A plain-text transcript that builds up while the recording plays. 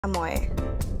Amooye.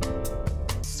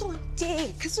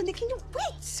 Kasonde, can you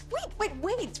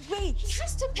wait? He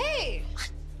has to pay.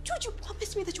 Dude, you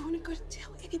promised me that you weren't going to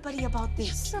tell anybody about this.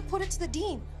 You have to report it to the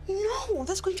dean. No,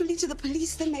 that's going to lead to the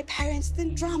police, then my parents,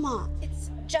 then drama.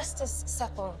 It's justice,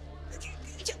 Seppo.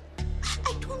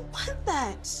 I don't want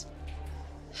that.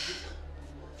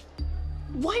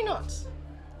 Why not?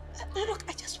 Look,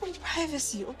 I just want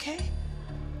privacy, okay?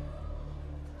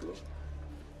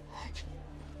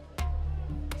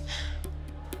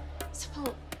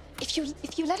 Seppo, if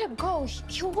you let him go,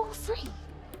 he'll walk free.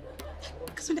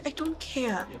 Kasonde, I don't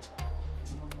care.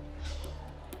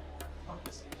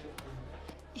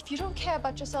 If you don't care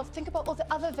about yourself, think about all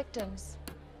the other victims.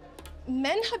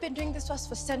 Men have been doing this to us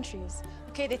for centuries,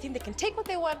 okay? They think they can take what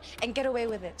they want and get away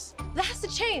with it. That has to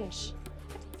change.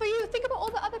 For you, think about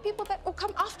all the other people that will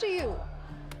come after you.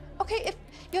 Okay, if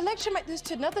your lecturer might do this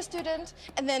to another student,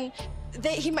 and then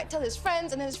he might tell his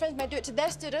friends, and then his friends might do it to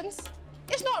their students,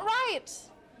 it's not right.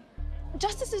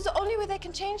 Justice is the only way they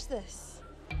can change this.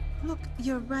 Look,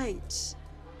 you're right,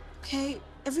 okay?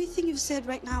 Everything you've said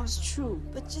right now is true,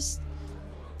 but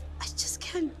I just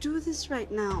can't do this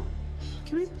right now.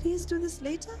 Can we please do this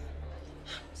later?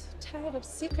 I'm so tired of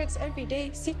secrets every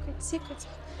day. Secrets.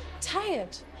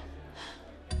 Tired.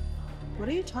 What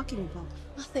are you talking about?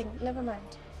 Nothing. Never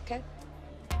mind. Okay?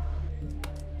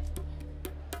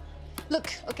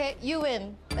 Look, okay, you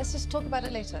win. Let's just talk about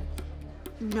it later.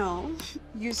 No,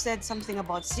 you said something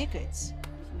about secrets.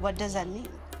 What does that mean?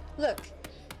 Look,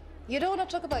 you don't want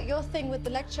to talk about your thing with the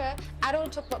lecturer. I don't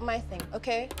want to talk about my thing,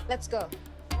 okay? Let's go.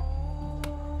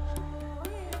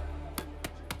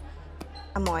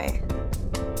 Amooye.